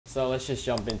So let's just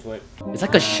jump into it. It's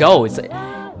like a show. It's like,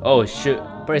 oh shit,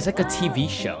 but it's like a TV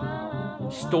show.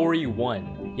 Story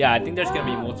 1. Yeah, I think there's gonna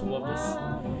be multiple of this.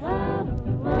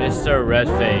 Mr.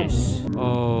 Redface.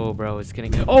 Oh, bro, it's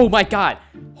getting. Oh my god.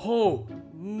 Oh,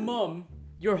 mom,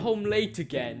 you're home late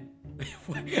again.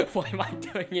 Why am I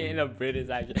doing it in a British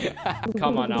accent?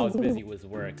 Come on, I was busy with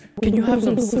work. Can you have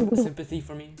some sympathy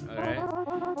for me? Alright.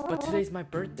 But today's my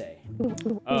birthday.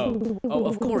 Oh,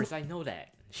 of course, I know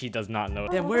that. She does not know.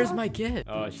 Then where's my gift?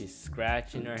 Oh, she's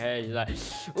scratching her head. She's like,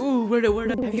 ooh, where the?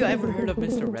 Have you ever heard of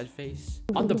Mr. Redface?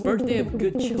 On the birthday of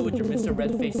good children, Mr.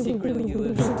 Redface secretly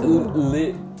lives.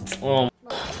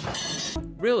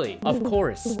 Really? Of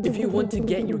course. If you want to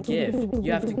get your gift,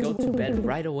 you have to go to bed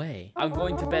right away. I'm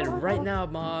going to bed right now,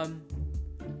 Mom.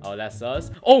 Oh, that's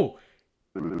us? Oh!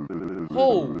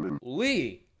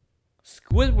 Holy!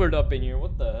 Squidward up in here,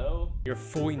 what the hell? You're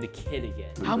fooling the kid again.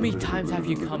 How many times have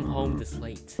you come home this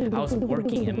late? I was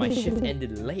working and my shift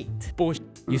ended late. Bullshit.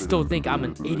 You still think I'm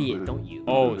an idiot, don't you?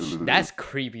 Oh, that's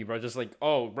creepy, bro. Just like,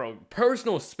 oh, bro.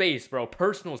 Personal space, bro.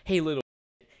 Personal. Hey, little.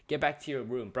 Get back to your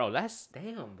room, bro. That's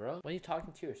damn, bro. Why are you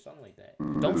talking to your son like that?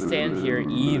 Don't stand here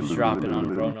eavesdropping on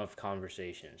grown-up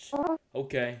conversations.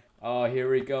 Okay. Oh, here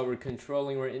we go. We're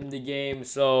controlling. We're in the game.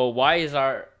 So why is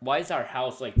our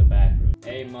house like the back room?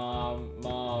 Hey, mom.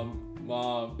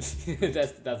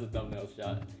 that's a thumbnail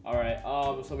shot. All right.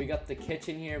 So we got the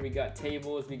kitchen here. We got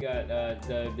tables. We got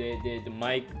the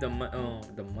mic. The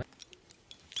mic.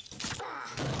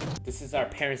 This is our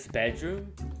parents'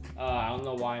 bedroom. I don't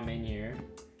know why I'm in here.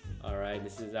 All right,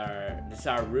 this is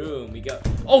our room. We got,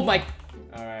 oh my,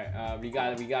 all right, we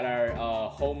got our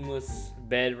homeless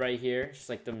bed right here, just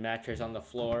like the mattress on the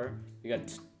floor. We got,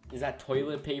 is that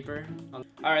toilet paper? All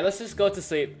right, let's just go to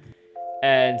sleep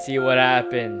and see what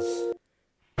happens.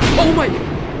 Oh my,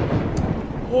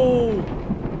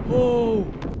 oh,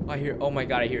 I hear, oh my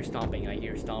god, I hear stomping.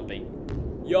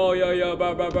 Yo,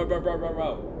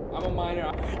 bro. I'm a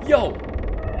minor. Yo,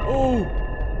 oh.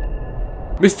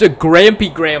 Mr. Grampy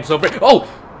Gramps over. Oh!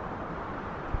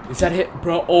 Is that it,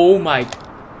 bro? Oh my.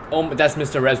 Oh, that's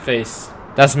Mr. Redface.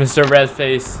 That's Mr.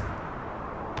 Redface.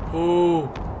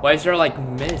 Oh. Why is there like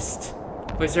mist?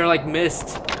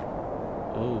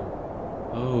 Oh.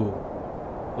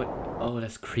 What? Oh,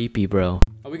 that's creepy, bro.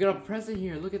 Oh, we got a present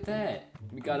here. Look at that.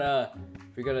 We got a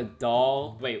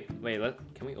doll. Wait.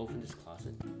 Can we open this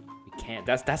closet? We can't.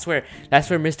 That's where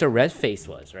Mr. Redface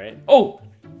was, right? Oh!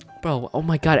 Bro, oh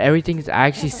my god, everything is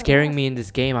actually scaring me in this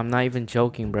game. I'm not even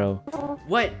joking, bro.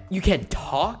 What? You can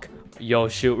talk? Yo,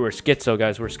 shoot, we're schizo,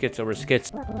 guys. We're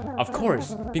schizo. Of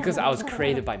course, because I was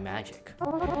created by magic.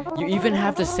 You even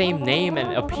have the same name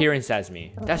and appearance as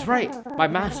me. That's right. My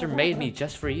master made me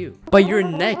just for you. But your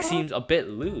neck seems a bit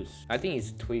loose. I think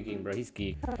he's tweaking, bro. He's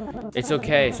geek. It's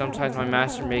okay. Sometimes my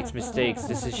master makes mistakes.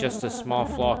 This is just a small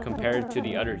flaw compared to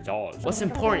the other dolls. What's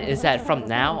important is that from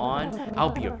now on,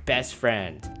 I'll be your best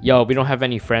friend. Yo, we don't have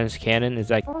any friends, Canon. It's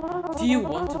like, do you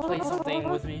want to play something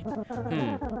with me?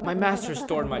 My master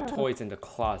stored my toys in the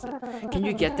closet. Can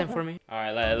you get them for me? All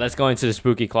right, let's go into the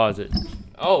spooky closet.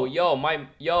 Oh, I'm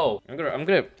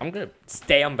gonna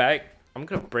stay on back. I'm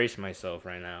gonna brace myself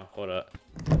right now. Hold up.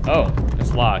 Oh,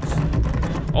 it's locked.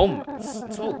 Oh,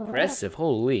 it's so aggressive.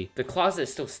 Holy. The closet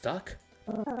is still stuck.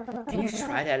 Can you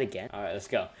try that again? All right, let's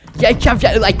go. Yeah,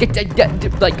 like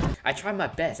I tried my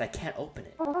best. I can't open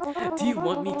it. Do you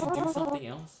want me to do something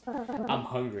else? I'm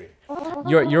hungry.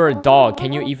 You're a dog.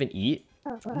 Can you even eat?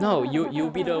 No,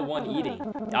 you'll be the one eating.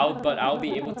 But I'll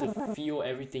be able to feel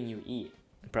everything you eat.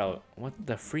 Bro, what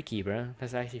the freaky, bro?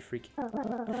 That's actually freaky.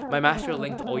 My master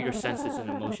linked all your senses and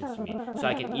emotions to me, so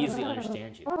I can easily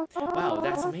understand you. Wow,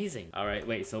 that's amazing. All right,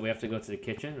 wait. So we have to go to the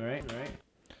kitchen, right? All right.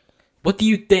 What do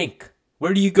you think?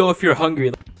 Where do you go if you're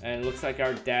hungry? And it looks like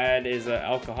our dad is an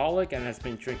alcoholic and has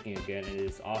been drinking again. It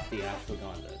is off the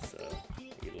ashwagandha, so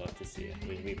we'd love to see it.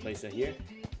 We place it here.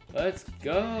 Let's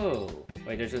go.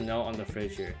 Wait, there's a note on the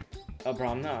fridge here. Oh, bro,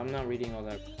 I'm not reading all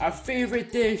that. Our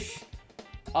favorite dish.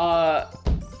 The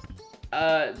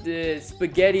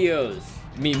SpaghettiOs.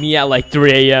 Me at like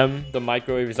 3 a.m. The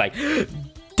microwave is like,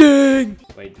 dang.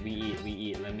 Wait, we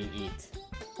eat. Let me eat.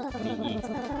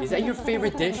 Is that your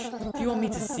favorite dish? Do you want me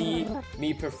to see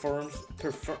me perform?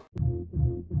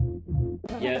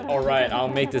 Yeah, alright, I'll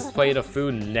make this plate of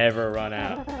food never run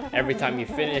out. Every time you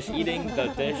finish eating, the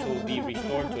dish will be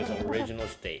restored to its original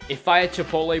state. If I had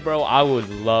Chipotle, bro, I would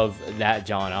love that,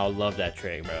 John. I would love that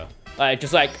trick, bro.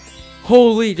 Just like,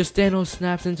 holy, just Thanos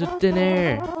snaps into thin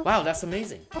air. Wow, that's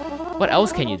amazing. What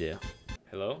else can you do?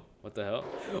 Hello? What the hell?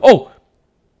 Oh!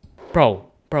 Bro,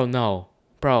 no.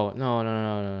 Bro,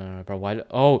 no, bro, why?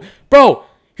 Oh, bro!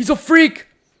 He's a freak!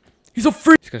 He's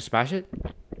gonna smash it?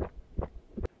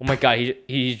 Oh my god,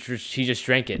 he just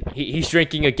drank it. He's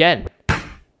drinking again.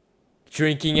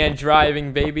 Drinking and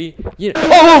driving, baby. Yeah.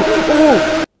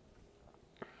 Oh!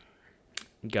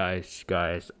 Guys.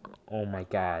 Oh my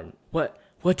god.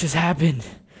 What just happened?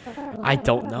 I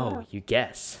don't know. You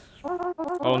guess.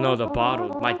 Oh no, the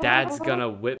bottle. My dad's gonna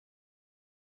whip.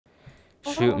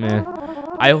 Shoot, man.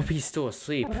 I hope he's still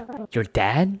asleep. Your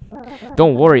dad?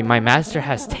 Don't worry, my master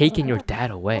has taken your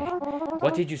dad away.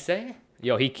 What did you say?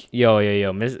 Yo, he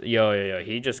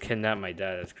just kidnapped my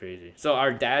dad. That's crazy. So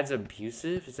our dad's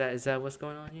abusive? Is that what's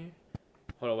going on here?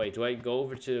 Hold on, wait. Do I go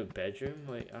over to the bedroom?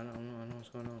 Wait, I don't know what's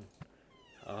going on.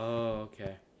 Oh,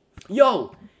 okay.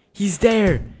 Yo, he's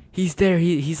there.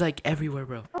 He's like everywhere,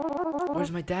 bro.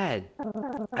 Where's my dad?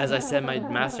 As I said, my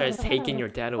master has taken your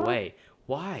dad away.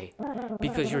 Why?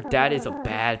 Because your dad is a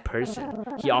bad person.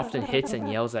 He often hits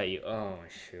and yells at you. Oh,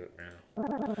 shoot, man.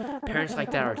 Parents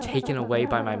like that are taken away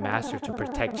by my master to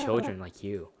protect children like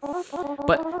you.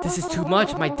 But this is too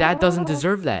much. My dad doesn't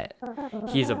deserve that.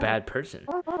 He's a bad person.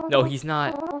 No, he's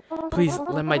not. Please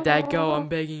let my dad go. I'm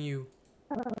begging you.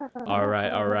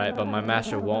 Alright, but my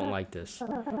master won't like this.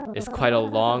 It's quite a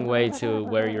long way to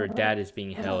where your dad is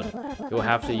being held. You'll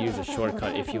have to use a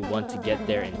shortcut if you want to get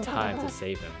there in time to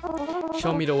save him.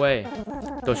 Show me the way.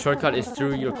 The shortcut is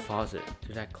through your closet.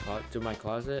 Through my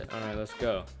closet? Alright, let's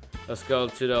go. Let's go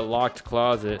to the locked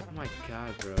closet. Oh my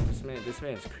god, bro. This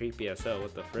man's creepy as hell.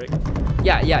 What the frick?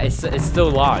 Yeah, it's still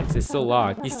locked. It's still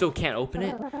locked. You still can't open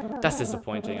it? That's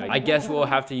disappointing. I guess we'll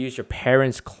have to use your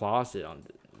parents' closet on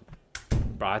this.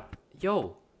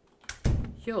 Yo,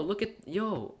 look at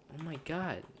oh my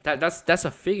god, that's a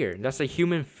figure. That's a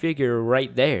human figure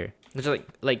right there. It's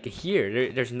like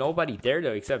here there's nobody there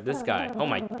though except this guy. Oh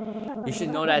my, you should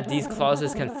know that these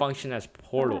closets can function as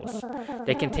portals.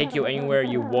 They can take you anywhere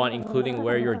you want, including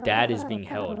where your dad is being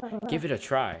held. Give it a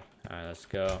try. All right, let's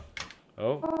go.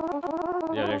 Oh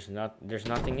yeah, there's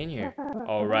nothing in here.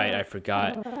 All right, I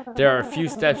forgot. There are a few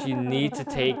steps you need to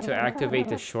take to activate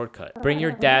the shortcut. Bring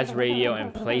your dad's radio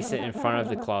and place it in front of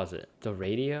the closet. The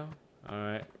radio? All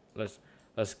right, let's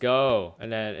go.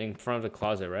 And then in front of the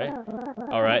closet, right?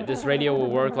 All right, this radio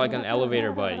will work like an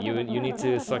elevator button. You need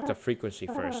to select the frequency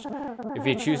first. If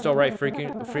you choose the right freak.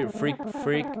 All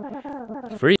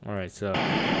right, so,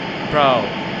 bro,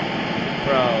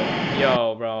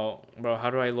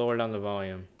 how do I lower down the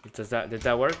volume? Did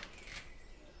that work?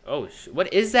 Oh,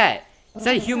 what is that? Is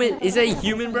that a human? Is that a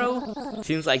human, bro?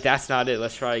 Seems like that's not it.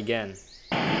 Let's try again.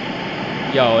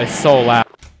 Yo, it's so loud.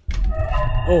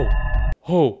 Oh,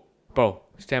 bro,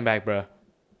 stand back, bro.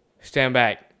 Stand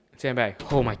back.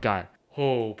 Oh my god.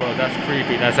 Oh, bro, that's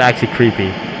creepy. That's actually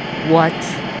creepy. What?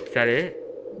 Is that it?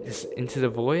 Just into the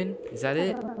void? Is that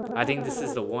it? I think this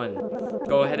is the one.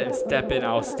 Go ahead and step in.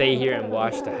 I'll stay here and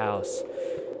watch the house.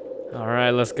 All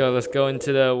right, let's go. Let's go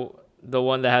into the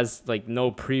one that has like no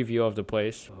preview of the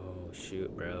place. Oh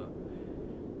shoot, bro.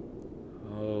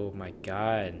 Oh my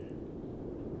god.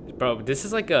 Bro, this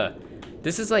is like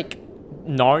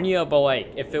Narnia, but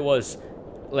like if it was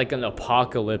like an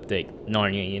apocalyptic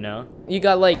Narnia, you know? You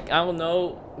got like, I don't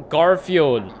know,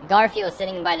 Garfield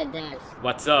sitting by the desk.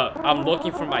 What's up? I'm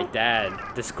looking for my dad.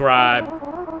 Describe.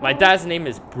 My dad's name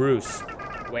is Bruce.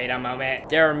 Wait a moment.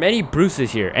 There are many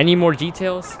Bruces here. Any more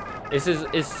details? Is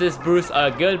this Bruce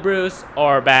a good Bruce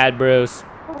or a bad Bruce?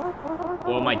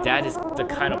 Well, my dad is the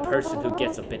kind of person who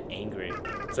gets a bit angry.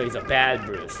 So he's a bad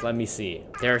Bruce. Let me see.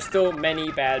 There are still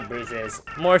many bad Bruces.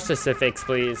 More specifics,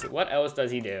 please. What else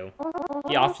does he do?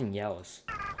 He often yells.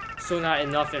 Still not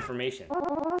enough information.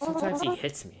 Sometimes he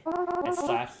hits me. And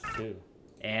slaps too.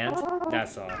 And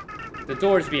that's all. The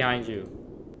door's behind you.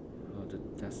 Oh,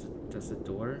 that's the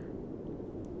door?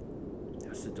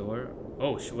 That's the door?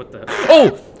 Oh, what the?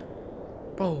 Oh!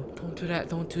 Bro, don't do that,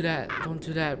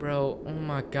 bro. Oh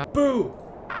my god. Boo!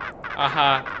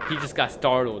 Aha, he just got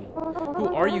startled.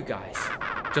 Who are you guys?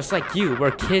 Just like you,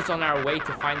 we're kids on our way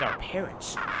to find our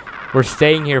parents. We're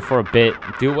staying here for a bit.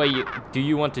 Do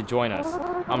you want to join us?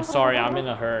 I'm sorry, I'm in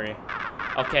a hurry.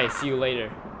 Okay, see you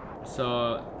later.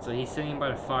 So he's sitting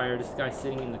by the fire. This guy's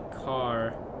sitting in the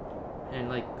car. And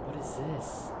like, what is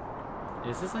this?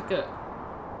 Is this like a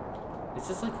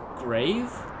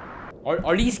grave?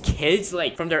 Are these kids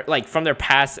like from their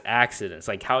past accidents,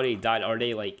 like how they died? Are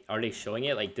they showing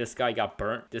it? Like this guy got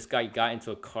burnt, this guy got into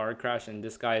a car crash, and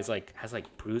this guy is like has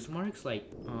like bruise marks. Like,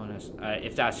 oh, that's,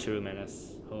 if that's true, man,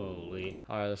 that's holy.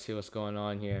 All right, let's see what's going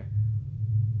on here.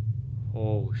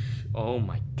 Oh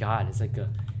my god, it's like a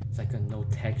no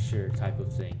texture type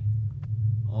of thing.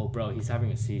 Oh, bro, he's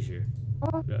having a seizure.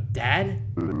 Dad,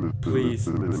 please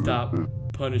stop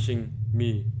punishing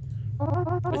me.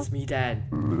 It's me, Dad.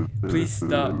 Please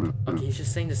stop. Okay, he's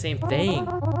just saying the same thing.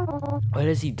 What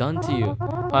has he done to you?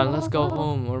 Let's go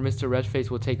home or Mr. Redface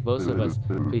will take both of us.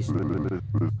 Please.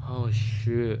 Oh,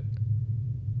 shoot.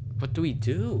 What do we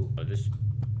do?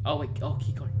 Oh, wait. Oh,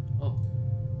 key card. Oh.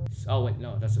 Oh, wait.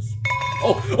 No, that's just...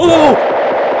 Oh! Oh!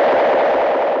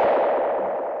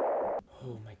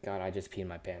 Oh, my God. I just peed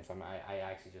my pants. I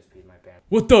actually just peed my pants.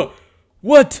 What the?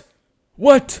 What?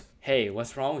 What? Hey,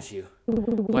 what's wrong with you?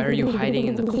 Why are you hiding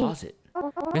in the closet?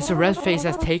 Mr. Redface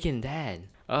has taken Dad.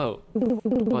 Oh,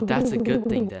 well, that's a good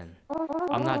thing then.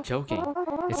 I'm not joking.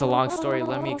 It's a long story.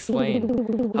 Let me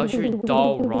explain. How's your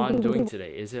doll Ron doing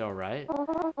today? Is it alright?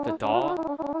 The doll?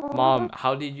 Mom,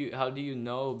 how do you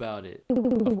know about it?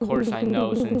 Of course I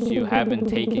know since you haven't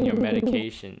taken your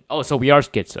medication. Oh, so we are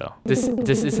schizo. This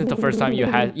isn't the first time you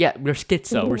had. Yeah, we're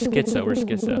schizo. We're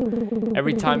schizo.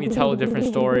 Every time you tell a different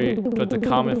story, but the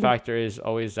common factor is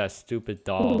always that stupid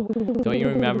doll. Don't you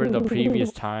remember the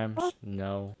previous times?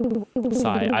 No.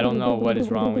 Sigh. I don't know what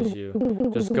is wrong with you.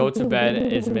 Just go to bed.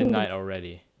 It's midnight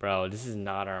already. Bro, this is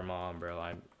not our mom,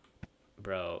 bro.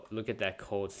 Bro, look at that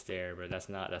cold stare, bro. That's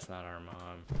not our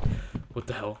mom. What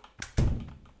the hell?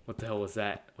 What the hell was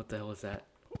that? What the hell was that?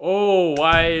 Oh,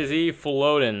 why is he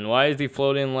floating? Why is he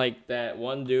floating like that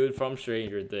one dude from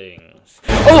Stranger Things?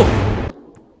 Oh!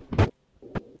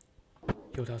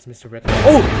 Yo, that was Mr. Red.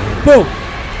 Oh! Bro!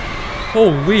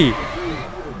 Holy!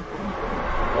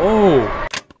 Oh!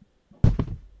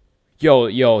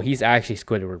 Yo, he's actually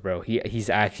Squidward, bro. He's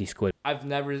actually Squidward. I've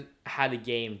never had a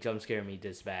game jump scare me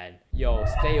this bad. Yo,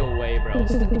 stay away, bro.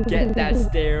 Get that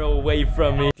stare away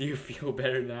from me. Do you feel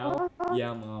better now?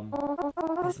 Yeah, Mom.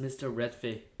 It's Mr.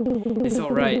 Redface. It's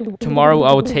alright. Tomorrow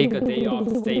I will take a day off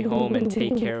to stay home and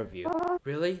take care of you.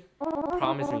 Really?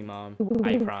 Promise me, Mom.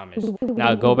 I promise.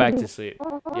 Now go back to sleep.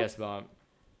 Yes, Mom.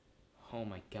 Oh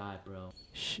my God, bro.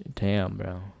 Damn,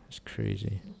 bro. It's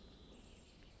crazy.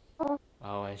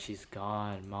 Oh, and she's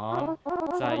gone, Mom.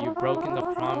 So you've broken the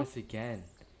promise again.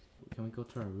 Can we go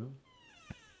to our room?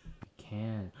 We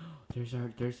can.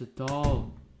 There's a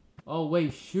doll. Oh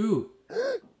wait, shoot.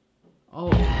 Oh,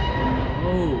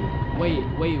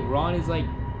 wait. Ron is like.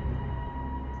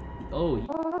 Oh,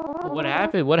 what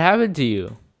happened? What happened to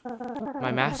you?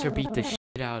 My master beat the shit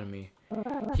out of me.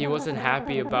 He wasn't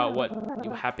happy about what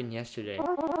happened yesterday.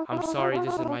 I'm sorry,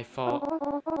 this is my fault.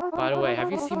 By the way, have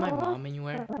you seen my mom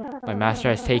anywhere? My master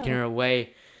has taken her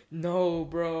away. No,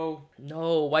 bro.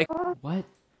 No, why? What?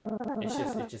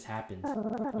 It just happened.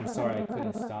 I'm sorry I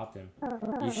couldn't stop him.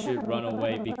 You should run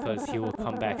away because he will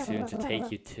come back soon to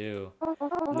take you too.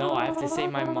 No, I have to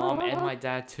save my mom and my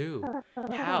dad too.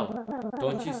 How?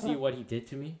 Don't you see what he did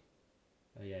to me?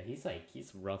 Oh yeah,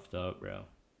 he's roughed up, bro.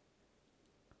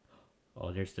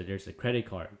 Oh, there's the credit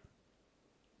card.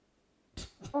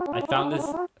 I found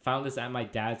this at my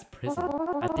dad's prison.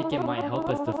 I think it might help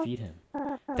us defeat him.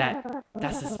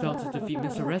 That's the spell to defeat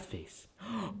Mr. Redface.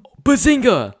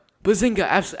 Bazinga! Bazinga!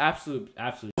 Absolute.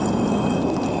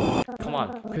 Come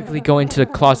on, quickly go into the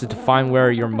closet to find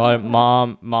where your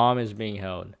mom is being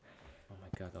held. Oh my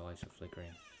God, the lights are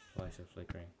flickering.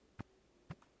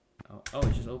 Oh,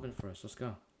 it's just open for us. Let's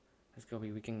go.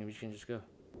 We can just go.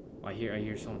 Oh, I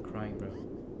hear someone crying, bro.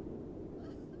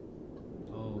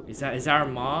 Oh, is that our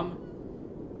mom?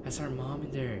 That's our mom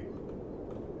in there.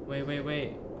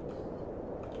 Wait.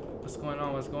 What's going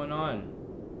on?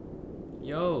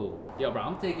 Yo, bro,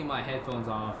 I'm taking my headphones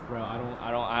off, bro. I don't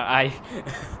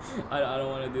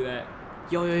want to do that.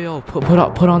 Yo, put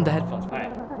on the headphones. All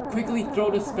right, quickly throw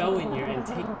the spell in here and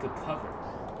take the cover.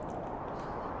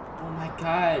 Oh my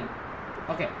God.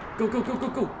 Okay, go.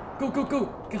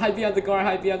 Hide behind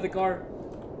the car.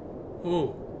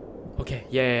 Oh. Okay,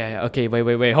 yeah. Okay,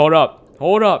 wait. Hold up.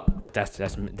 That's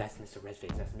Mr.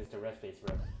 Redface. That's Mr. Redface,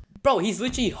 bro. Bro, he's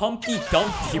literally Humpty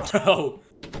Dumpty, bro.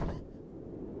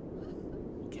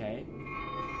 Okay.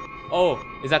 Oh,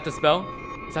 is that the spell?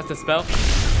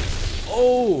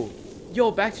 Oh,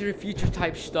 yo, Back to the Future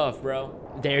type stuff, bro.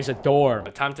 There's a door.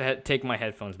 Time to take my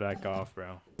headphones back off,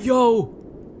 bro. Yo,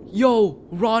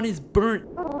 Ron is burnt.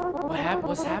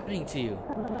 What's happening to you?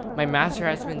 My master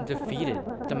has been defeated.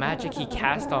 The magic he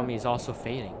cast on me is also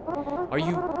fading. Are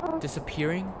you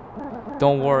disappearing?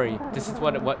 Don't worry. This is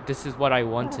what I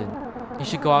wanted. You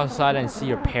should go outside and see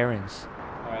your parents.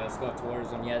 All right, let's go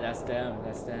towards them. Yeah, that's them.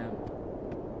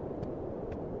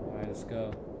 All right, let's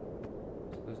go.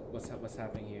 What's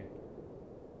happening here?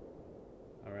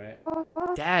 All right.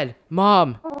 Dad,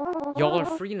 Mom, y'all are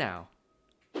free now.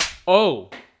 Oh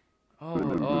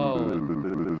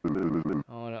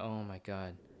my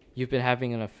God. You've been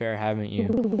having an affair, haven't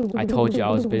you? I told you I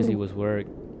was busy with work.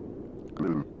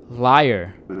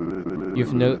 Liar.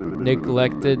 You've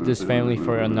neglected this family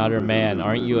for another man.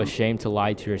 Aren't you ashamed to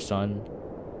lie to your son?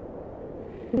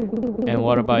 And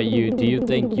what about you? Do you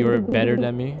think you're better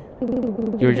than me?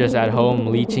 You're just at home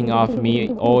leeching off me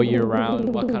all year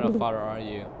round. What kind of father are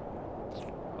you?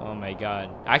 Oh my god.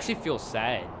 I actually feel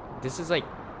sad. This is like,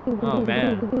 oh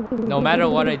man. No matter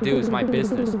what I do, it's my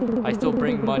business. I still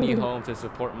bring money home to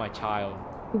support my child.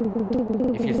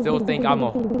 If you still think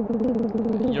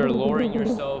you're lowering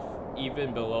yourself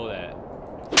even below that.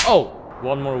 Oh,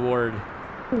 one more word.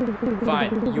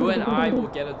 Fine, you and I will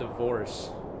get a divorce.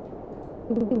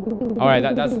 All right,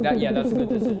 that's a good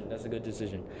decision. That's a good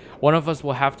decision. One of us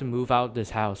will have to move out this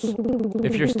house.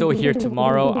 If you're still here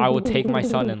tomorrow, I will take my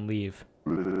son and leave.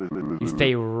 You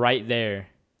stay right there.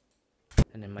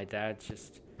 And then my dad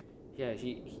just, yeah,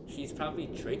 he's probably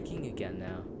drinking again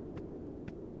now.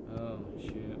 Oh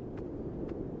shoot.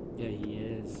 Yeah, he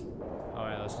is. All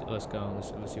right, let's go. Let's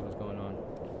see what's going on.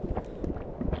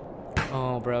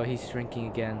 Oh, bro, he's drinking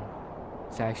again.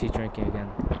 He's actually drinking again.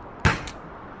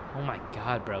 Oh my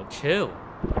god, bro, chill.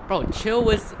 Bro, chill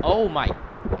with. Oh my.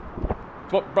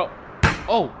 Bro.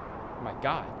 Oh my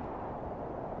god.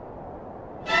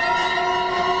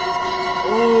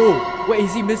 Oh, wait,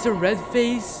 is he Mr.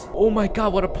 Redface? Oh my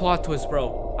god, what a plot twist,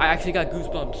 bro. I actually got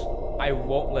goosebumps. I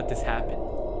won't let this happen.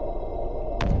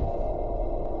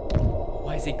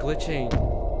 Why is he glitching?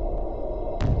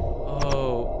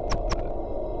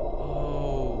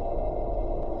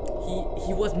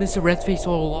 He was Mr. Redface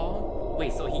all along?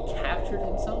 Wait, so he captured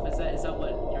himself? Is that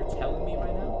what you're telling me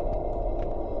right now?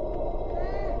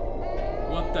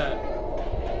 What the?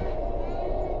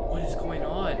 What is going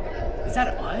on? Is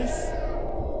that us?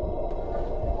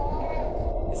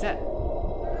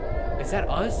 Is that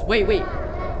us? Wait, what?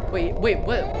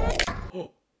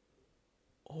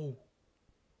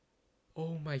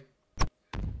 Oh my.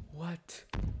 What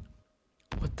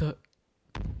the?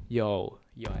 Yo,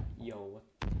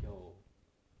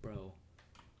 bro.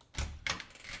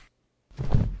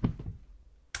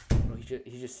 Bro,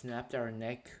 he just snapped our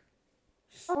neck.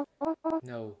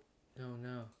 No.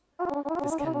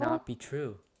 This cannot be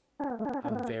true.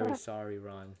 I'm very sorry,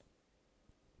 Ron.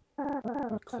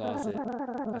 Your closet.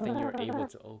 I think you're able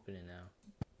to open it now.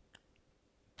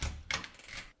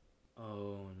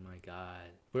 Oh my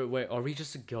god. Wait, are we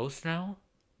just a ghost now?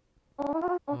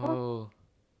 Oh.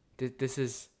 This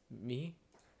is me?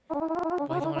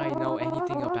 Why don't I know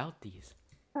anything about these?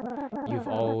 You've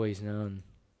always known.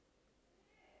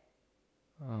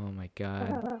 Oh my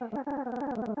god.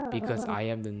 Because I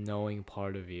am the knowing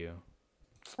part of you.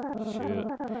 Shoot.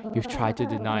 You've tried to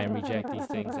deny and reject these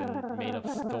things and made up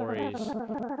stories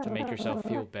to make yourself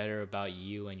feel better about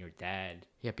you and your dad.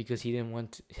 Yeah, because he didn't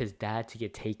want his dad to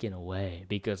get taken away.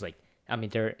 Because, like, I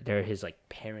mean, they're his, like,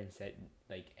 parents that,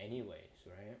 like, anyways,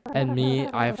 right? And me,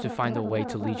 I have to find a way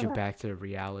to lead you back to the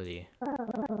reality.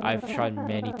 I've tried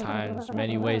many times,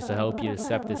 many ways to help you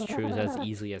accept this truth as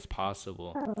easily as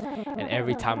possible. And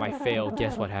every time I fail,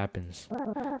 guess what happens?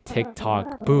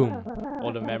 Tick-tock, boom,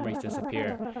 all the memories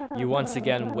disappear. You once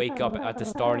again wake up at the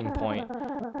starting point,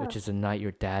 which is the night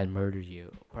your dad murdered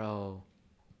you. Bro,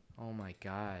 oh my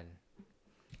god.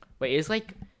 Wait, is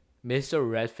like Mr.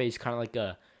 Redface kind of like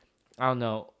a, I don't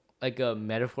know, like a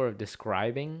metaphor of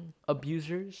describing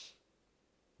abusers?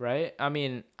 Right? I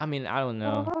mean, I don't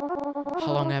know.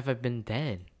 How long have I been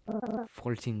dead?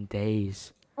 14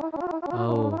 days.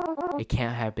 Oh, it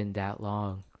can't have been that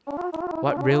long.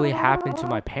 What really happened to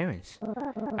my parents?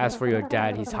 As for your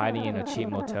dad, he's hiding in a cheap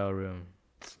motel room.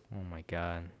 Oh my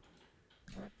god.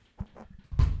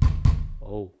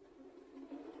 Oh.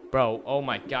 Bro, oh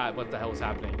my god, what the hell is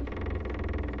happening?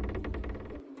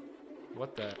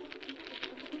 What the?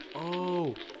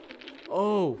 Oh.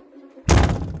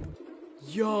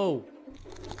 Yo.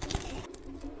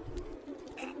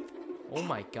 Oh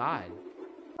my god.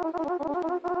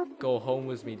 Go home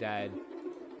with me, Dad.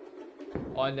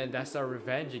 Oh, and then that's our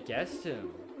revenge against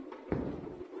him.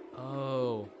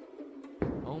 Oh.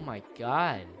 Oh my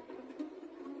god.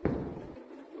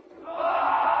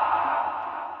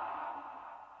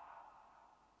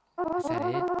 Is that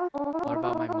it? What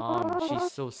about my mom? She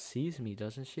still sees me,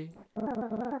 doesn't she?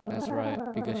 That's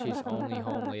right, because she's only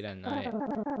home late at night.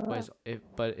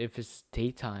 But if it's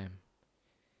daytime.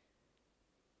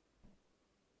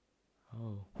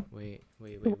 Oh, wait.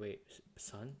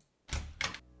 Son?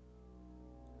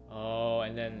 Oh,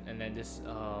 and then this,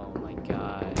 oh my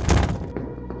god.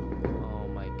 Oh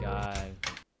my god.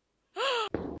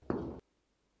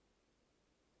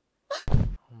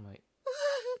 Oh my,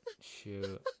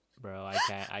 shoot. Bro, I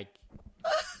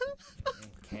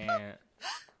can't.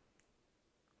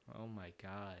 Oh my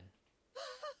god.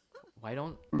 Why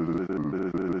don't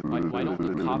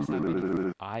the cops have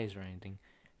any eyes or anything?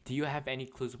 Do you have any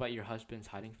clues about your husband's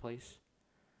hiding place?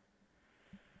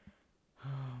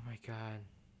 Oh my god.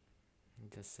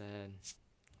 It's just sad.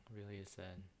 Really is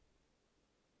sad.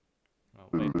 Oh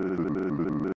wait.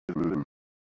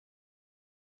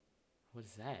 What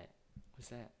is that? What's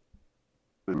that?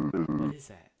 What is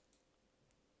that?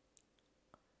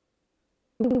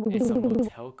 It's a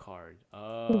motel card.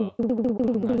 Oh,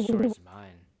 I'm not sure it's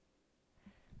mine.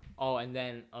 Oh, and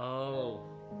then, oh,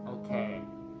 okay.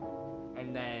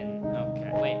 And then,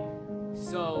 okay, wait.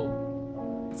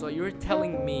 So you're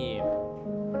telling me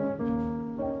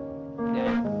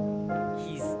that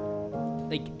he's,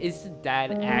 like, is the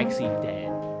dad actually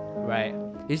dead, right?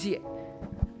 Is he?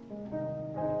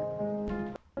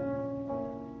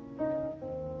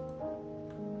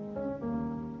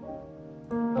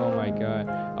 Oh my god.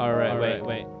 Alright,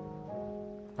 wait.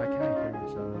 Why can't I hear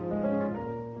myself?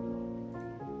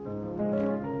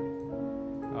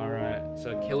 Alright,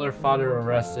 so killer father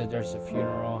arrested, there's a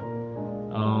funeral.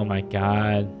 Oh my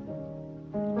god.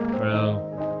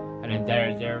 Bro. And then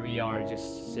there we are,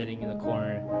 just sitting in the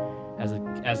corner as a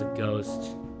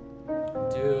ghost.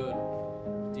 Dude,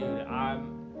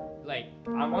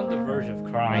 I'm on the verge of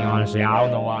crying, honestly. I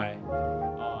don't know why.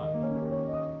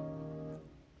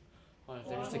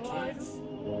 There's the kids.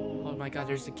 Oh my god,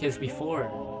 there's the kids before.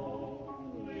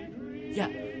 Yeah,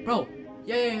 bro.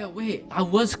 Yeah, wait. I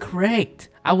was correct.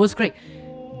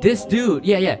 This dude,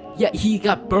 yeah, he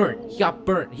got burnt.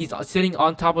 He's sitting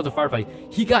on top of the fireplace.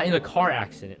 He got in a car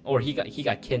accident, or he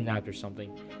got kidnapped or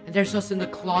something. And there's us in the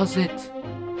closet.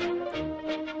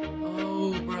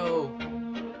 Oh, bro.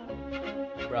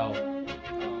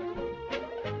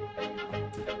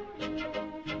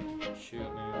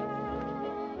 Shoot, man.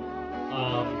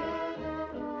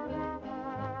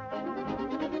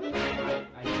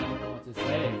 I don't know what to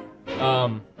say.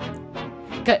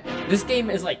 Okay, this game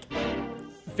is like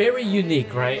very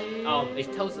unique, right?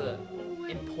 It tells a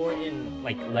important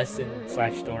like lesson /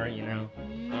 story, you know.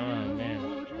 Oh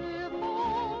man,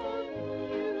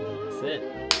 that's it.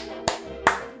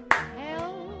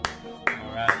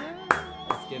 All right,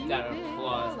 let's give that an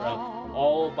applause, bro.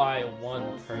 All by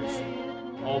one person,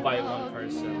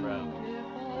 bro.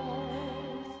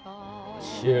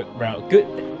 Shit, bro. Good.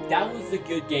 That was a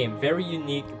good game. Very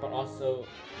unique, but also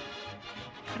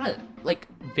kind of like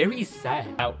very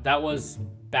sad. That was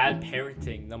bad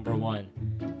parenting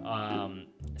 #1.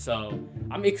 So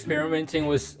I'm experimenting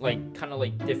with like kind of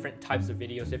like different types of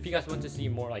videos. If you guys want to see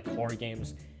more like horror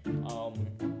games, or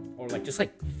like just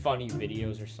like funny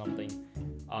videos or something,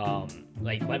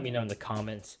 like let me know in the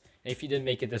comments. And if you didn't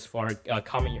make it this far,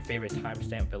 comment your favorite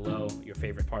timestamp below, your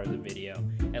favorite part of the video,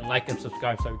 and like and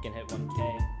subscribe so we can hit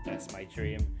 1K. That's my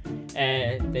dream.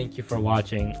 And thank you for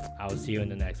watching. I'll see you in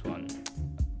the next one.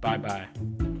 Bye bye.